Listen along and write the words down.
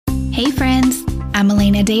Hey friends, I'm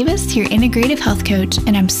Elena Davis, your integrative health coach,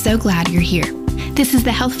 and I'm so glad you're here. This is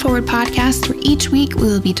the Health Forward podcast, where each week we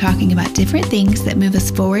will be talking about different things that move us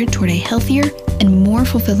forward toward a healthier and more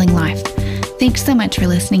fulfilling life. Thanks so much for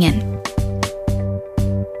listening in.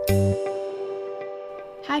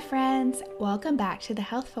 Hi friends, welcome back to the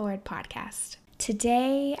Health Forward podcast.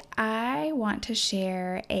 Today, I want to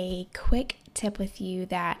share a quick tip with you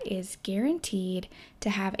that is guaranteed to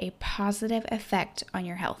have a positive effect on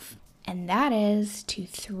your health, and that is to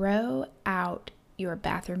throw out your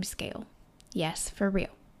bathroom scale. Yes, for real.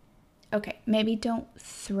 Okay, maybe don't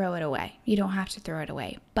throw it away. You don't have to throw it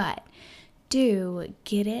away, but do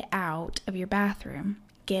get it out of your bathroom,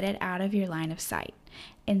 get it out of your line of sight,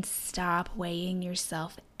 and stop weighing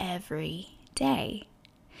yourself every day.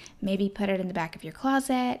 Maybe put it in the back of your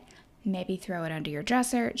closet, maybe throw it under your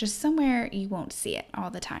dresser, just somewhere you won't see it all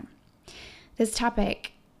the time. This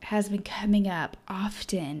topic has been coming up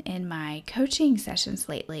often in my coaching sessions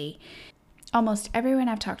lately. Almost everyone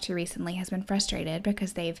I've talked to recently has been frustrated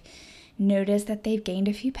because they've noticed that they've gained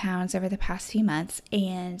a few pounds over the past few months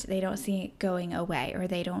and they don't see it going away, or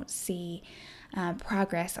they don't see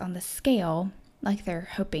progress on the scale like they're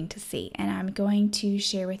hoping to see. And I'm going to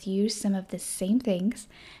share with you some of the same things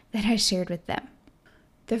that I shared with them.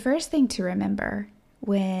 The first thing to remember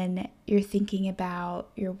when you're thinking about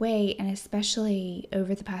your weight, and especially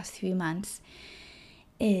over the past few months,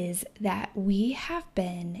 is that we have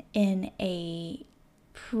been in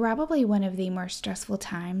probably one of the more stressful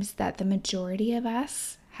times that the majority of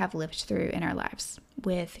us have lived through in our lives,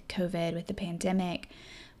 with COVID, with the pandemic,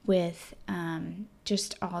 with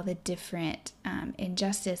just all the different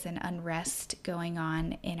injustice and unrest going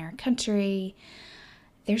on in our country.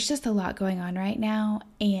 There's just a lot going on right now,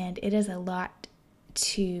 and it is a lot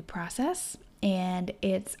to process, and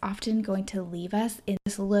it's often going to leave us in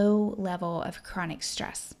this low level of chronic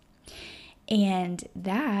stress. And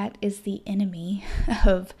that is the enemy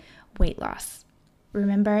of weight loss.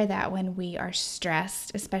 Remember that when we are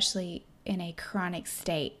stressed, especially in a chronic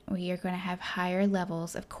state, we are going to have higher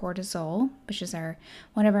levels of cortisol, which is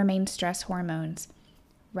one of our main stress hormones,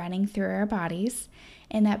 running through our bodies,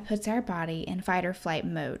 and that puts our body in fight or flight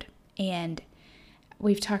mode. And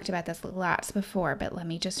we've talked about this lots before, but let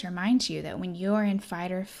me just remind you that when you're in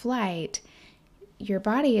fight or flight, your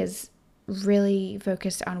body is really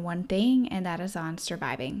focused on one thing, and that is on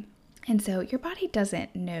surviving. And so your body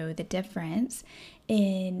doesn't know the difference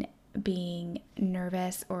in being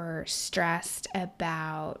nervous or stressed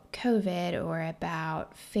about COVID or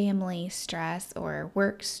about family stress or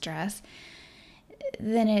work stress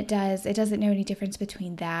than it doesn't know any difference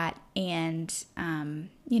between that and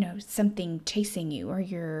something chasing you, or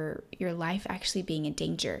your life actually being in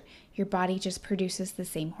danger. Your body just produces the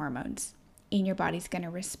same hormones, and your body's going to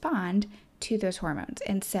respond to those hormones.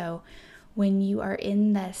 And so when you are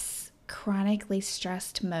in this chronically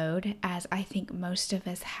stressed mode, as I think most of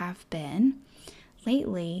us have been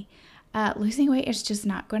lately, losing weight is just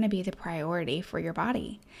not going to be the priority for your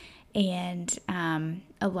body. And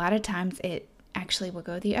a lot of times it actually will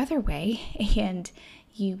go the other way, and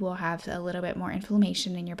you will have a little bit more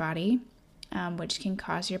inflammation in your body, which can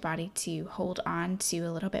cause your body to hold on to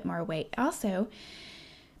a little bit more weight. Also,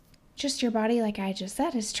 just your body, like I just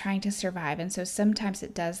said, is trying to survive. And so sometimes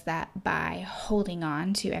it does that by holding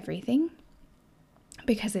on to everything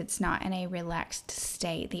because it's not in a relaxed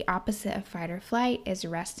state. The opposite of fight or flight is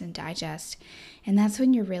rest and digest. And that's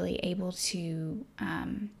when you're really able to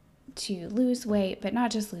lose weight, but not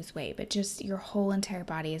just lose weight, but just your whole entire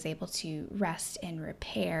body is able to rest and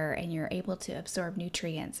repair, and you're able to absorb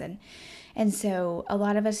nutrients. And so a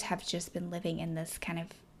lot of us have just been living in this kind of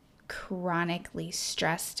chronically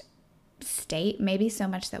stressed state, maybe so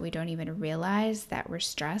much that we don't even realize that we're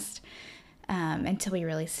stressed until we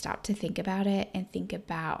really stop to think about it and think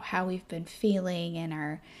about how we've been feeling and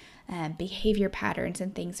our behavior patterns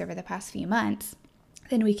and things over the past few months.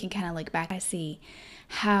 Then we can kind of look back and see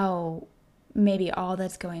how maybe all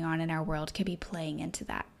that's going on in our world could be playing into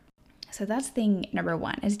that. So that's thing number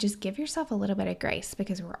one, is just give yourself a little bit of grace,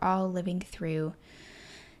 because we're all living through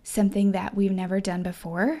something that we've never done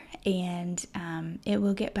before, and it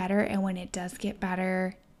will get better. And when it does get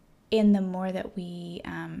better, and the more that we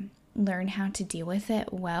learn how to deal with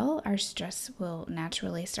it well, our stress will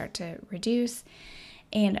naturally start to reduce.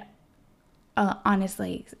 And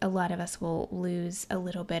honestly, a lot of us will lose a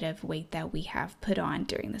little bit of weight that we have put on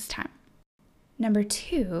during this time. Number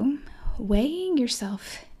two, weighing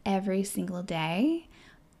yourself every single day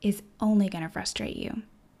is only going to frustrate you.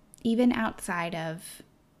 Even outside of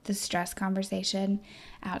the stress conversation,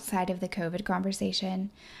 outside of the COVID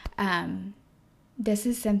conversation, this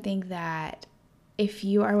is something that if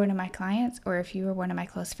you are one of my clients or if you are one of my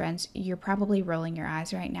close friends, you're probably rolling your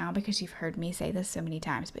eyes right now because you've heard me say this so many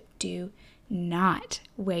times, but do not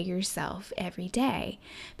weigh yourself every day,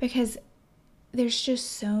 because there's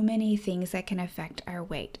just so many things that can affect our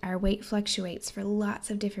weight. Our weight fluctuates for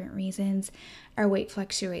lots of different reasons. Our weight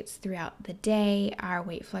fluctuates throughout the day. Our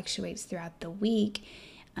weight fluctuates throughout the week.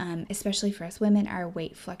 Especially for us women, our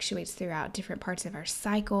weight fluctuates throughout different parts of our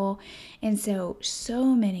cycle. And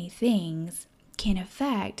so many things can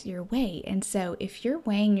affect your weight. And so if you're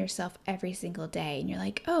weighing yourself every single day and you're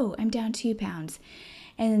like, oh, I'm down 2 pounds.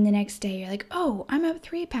 And then the next day you're like, oh, I'm up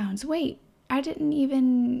 3 pounds. Wait, I didn't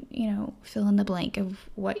even, fill in the blank of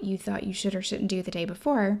what you thought you should or shouldn't do the day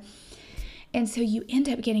before. And so you end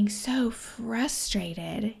up getting so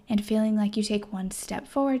frustrated and feeling like you take 1 step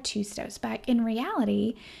forward, 2 steps back. In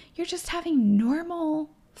reality, you're just having normal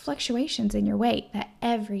fluctuations in your weight that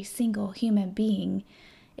every single human being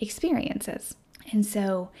experiences. And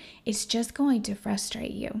so it's just going to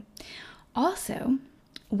frustrate you. Also,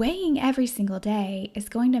 weighing every single day is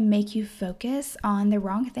going to make you focus on the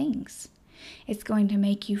wrong things. It's going to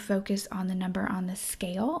make you focus on the number on the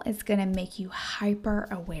scale. It's going to make you hyper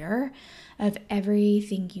aware of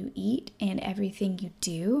everything you eat and everything you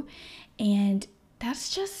do. And that's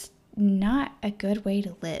just not a good way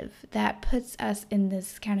to live. That puts us in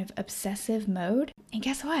this kind of obsessive mode. And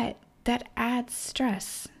guess what? That adds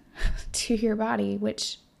stress to your body,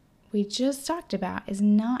 which we just talked about is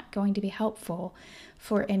not going to be helpful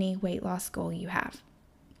for any weight loss goal you have.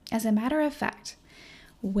 As a matter of fact,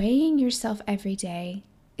 weighing yourself every day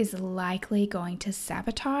is likely going to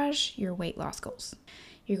sabotage your weight loss goals.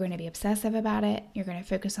 You're going to be obsessive about it, you're going to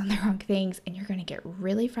focus on the wrong things, and you're going to get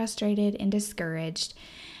really frustrated and discouraged.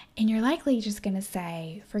 And you're likely just going to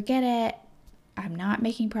say, forget it, I'm not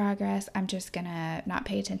making progress, I'm just going to not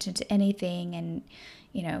pay attention to anything and,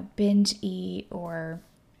 binge eat or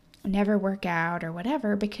never work out or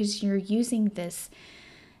whatever, because you're using this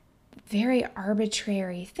very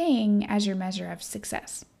arbitrary thing as your measure of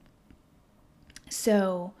success.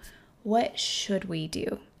 So what should we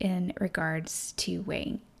do in regards to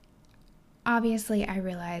weighing? Obviously, I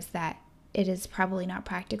realize that it is probably not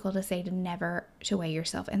practical to say never to weigh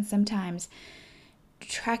yourself. And sometimes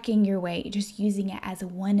tracking your weight, just using it as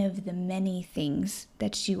one of the many things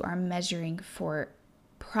that you are measuring for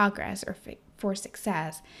progress or for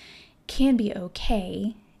success, can be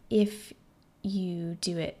okay if you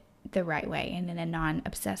do it the right way and in a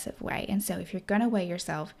non-obsessive way. And so if you're going to weigh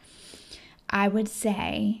yourself, I would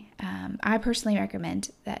say, I personally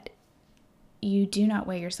recommend that you do not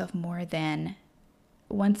weigh yourself more than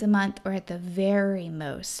once a month, or at the very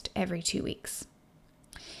most every 2 weeks.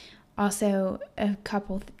 Also, a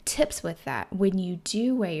couple tips with that. When you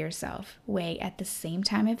do weigh yourself, weigh at the same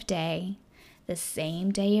time of day, the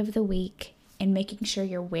same day of the week, and making sure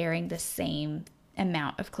you're wearing the same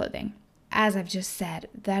amount of clothing. As I've just said,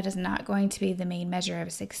 that is not going to be the main measure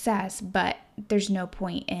of success, but there's no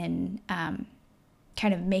point in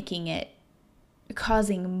kind of making it,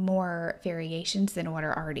 causing more variations than what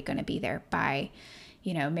are already going to be there by,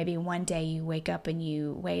 maybe one day you wake up and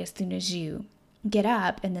you weigh as soon as you get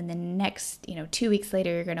up, and then the next, 2 weeks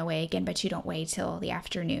later, you're going to weigh again, but you don't weigh till the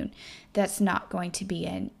afternoon. That's not going to be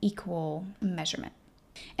an equal measurement.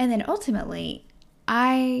 And then ultimately,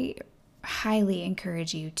 I highly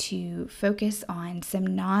encourage you to focus on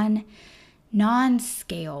some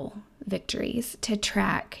non-scale victories to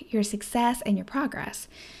track your success and your progress.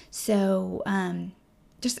 So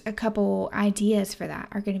just a couple ideas for that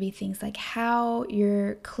are going to be things like how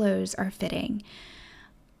your clothes are fitting.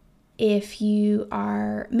 If you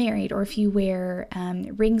are married or if you wear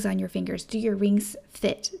rings on your fingers, do your rings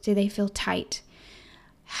fit? Do they feel tight?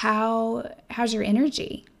 How's your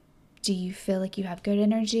energy? Do you feel like you have good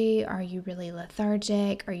energy? Are you really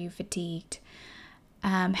lethargic? Are you fatigued?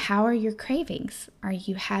 How are your cravings? Are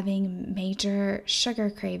you having major sugar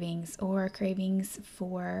cravings or cravings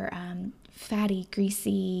for fatty,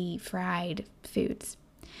 greasy, fried foods?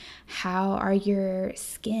 How are your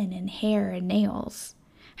skin and hair and nails?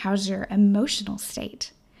 How's your emotional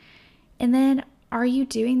state? And then, are you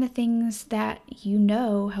doing the things that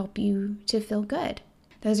help you to feel good?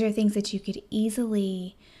 Those are things that you could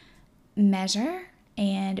easily measure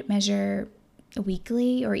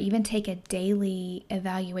weekly, or even take a daily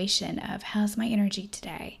evaluation of, how's my energy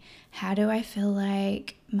today? How do I feel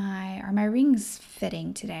like are my rings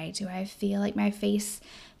fitting today? Do I feel like my face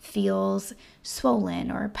feels swollen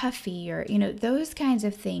or puffy, or those kinds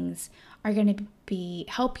of things are going to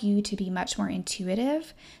help you to be much more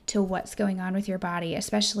intuitive to what's going on with your body,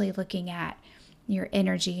 especially looking at your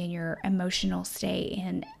energy and your emotional state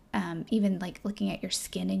and even like looking at your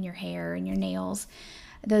skin and your hair and your nails.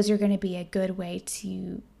 Those are going to be a good way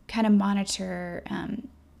to kind of monitor,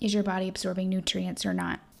 is your body absorbing nutrients or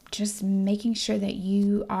not? Just making sure that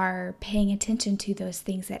you are paying attention to those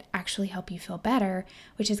things that actually help you feel better,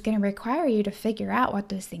 which is going to require you to figure out what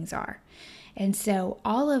those things are. And so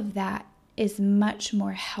all of that is much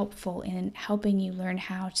more helpful in helping you learn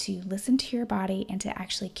how to listen to your body and to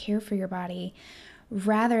actually care for your body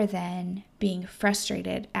rather than being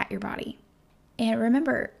frustrated at your body. And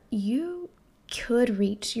remember, you could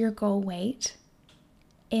reach your goal weight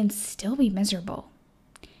and still be miserable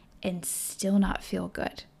and still not feel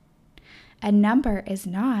good. A number is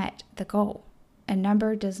not the goal. A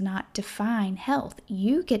number does not define health.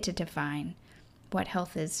 You get to define what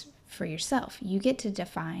health is for yourself. You get to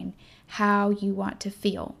define how you want to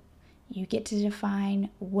feel. You get to define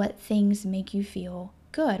what things make you feel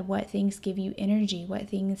good, what things give you energy, what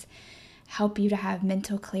things help you to have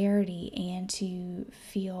mental clarity and to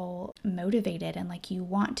feel motivated and like you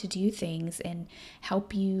want to do things, and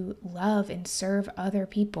help you love and serve other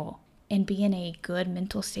people and be in a good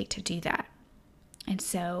mental state to do that. And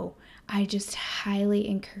so I just highly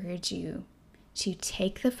encourage you to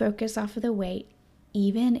take the focus off of the weight,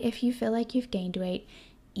 even if you feel like you've gained weight,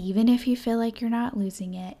 even if you feel like you're not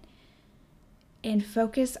losing it, and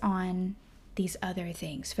focus on these other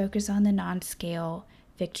things. Focus on the non-scale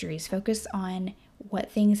victories. Focus on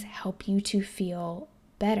what things help you to feel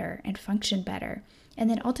better and function better. And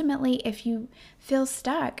then ultimately, if you feel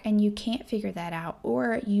stuck and you can't figure that out,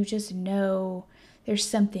 or you just know there's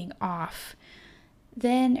something off,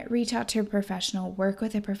 then reach out to a professional, work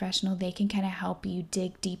with a professional. They can kind of help you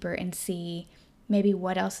dig deeper and see maybe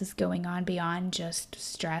what else is going on beyond just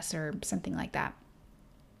stress or something like that.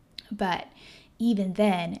 But even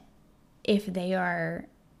then, if they are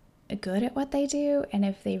good at what they do, and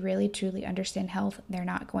if they really truly understand health, they're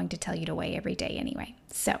not going to tell you to weigh every day anyway.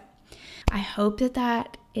 So I hope that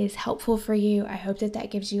that is helpful for you. I hope that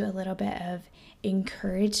that gives you a little bit of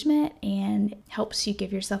encouragement and helps you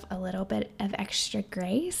give yourself a little bit of extra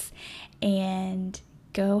grace, and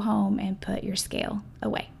go home and put your scale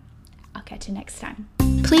away. I'll catch you next time.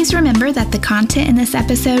 Please remember that the content in this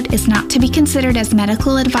episode is not to be considered as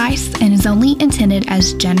medical advice and is only intended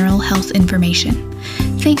as general health information.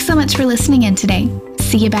 Thanks so much for listening in today.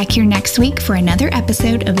 See you back here next week for another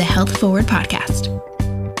episode of the Health Forward Podcast.